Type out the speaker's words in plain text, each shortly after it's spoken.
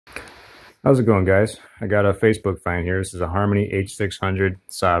How's it going, guys? I got a Facebook find here. This is a Harmony H600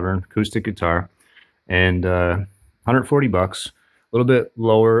 Sovereign acoustic guitar, and 140 bucks. A little bit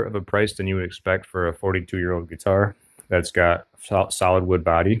lower of a price than you would expect for a 42-year-old guitar that's got solid wood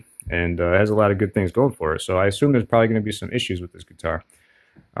body and has a lot of good things going for it. So I assume there's probably going to be some issues with this guitar.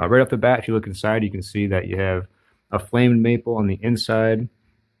 Right off the bat, if you look inside, you can see that you have a flamed maple on the inside,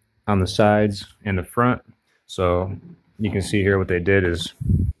 on the sides, and the front. So you can see here what they did is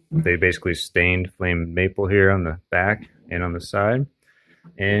they basically stained flame maple here on the back and on the side.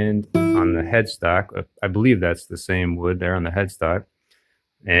 And on the headstock, I believe that's the same wood there on the headstock.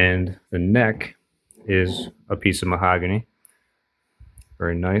 And the neck is a piece of mahogany.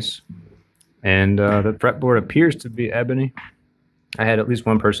 Very nice. And the fretboard appears to be ebony. I had at least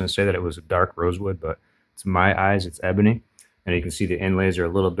one person say that it was a dark rosewood, but to my eyes, it's ebony. And you can see the inlays are a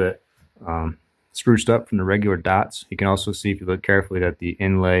little bit spruced up from the regular dots. You can also see, if you look carefully, that the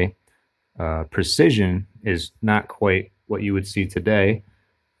inlay precision is not quite what you would see today,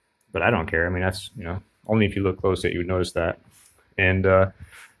 but I don't care. I mean, that's, only if you look close at you would notice that. And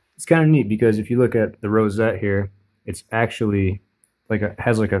it's kind of neat because if you look at the rosette here, it's actually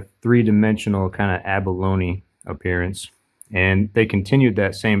has like a three-dimensional kind of abalone appearance. And they continued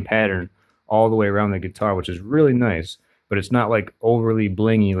that same pattern all the way around the guitar, which is really nice. But it's not like overly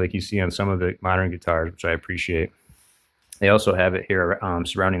blingy like you see on some of the modern guitars, which I appreciate. They also have it here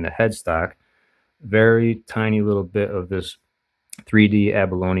surrounding the headstock. Very tiny little bit of this 3D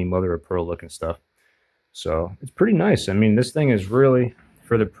abalone mother of pearl looking stuff. So it's pretty nice. I mean, this thing is really,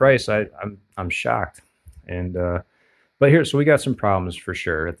 for the price, I'm shocked. And but here, so we got some problems for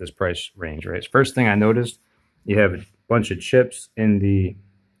sure at this price range, right? First thing I noticed, you have a bunch of chips in the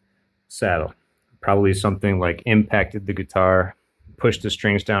saddle. Probably something like impacted the guitar, pushed the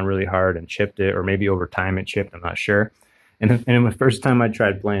strings down really hard and chipped it, or maybe over time it chipped, I'm not sure. And the first time I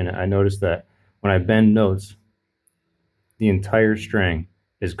tried playing it, I noticed that when I bend notes, the entire string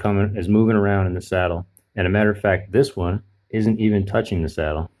is moving around in the saddle. And a matter of fact, this one isn't even touching the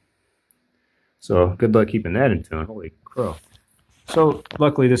saddle. So good luck keeping that in tune. Holy crow. So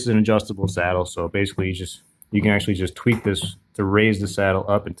luckily this is an adjustable saddle, so basically you can actually just tweak this to raise the saddle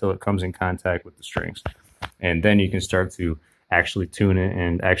up until it comes in contact with the strings. And then you can start to actually tune it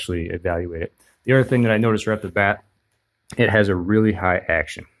and actually evaluate it. The other thing that I noticed right off the bat, it has a really high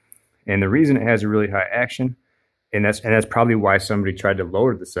action. And the reason it has a really high action, and that's probably why somebody tried to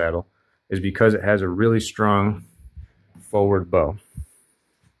lower the saddle, is because it has a really strong forward bow.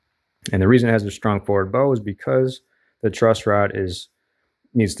 And the reason it has a strong forward bow is because the truss rod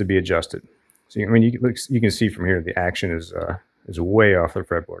needs to be adjusted. So I mean, you can see from here the action is way off the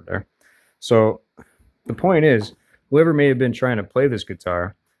fretboard there. So the point is, whoever may have been trying to play this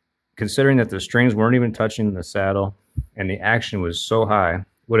guitar, considering that the strings weren't even touching the saddle and the action was so high,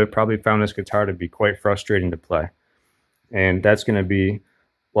 would have probably found this guitar to be quite frustrating to play. And that's going to be,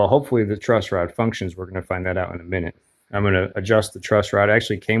 well, hopefully the truss rod functions. We're going to find that out in a minute. I'm going to adjust the truss rod. It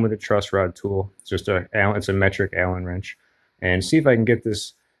actually came with a truss rod tool. It's just it's a metric Allen wrench, and see if I can get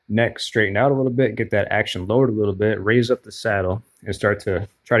this neck straightened out a little bit, get that action lowered a little bit, raise up the saddle, and start to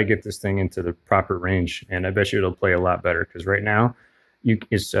try to get this thing into the proper range. And I bet you it'll play a lot better, because right now,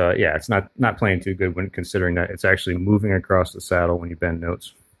 it's not playing too good when considering that it's actually moving across the saddle when you bend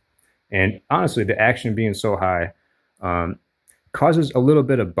notes. And honestly, the action being so high causes a little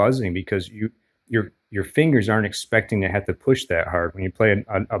bit of buzzing, because your fingers aren't expecting to have to push that hard. When you play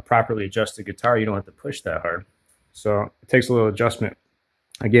a properly adjusted guitar, you don't have to push that hard. So it takes a little adjustment.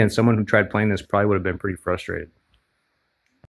 Again, someone who tried playing this probably would have been pretty frustrated.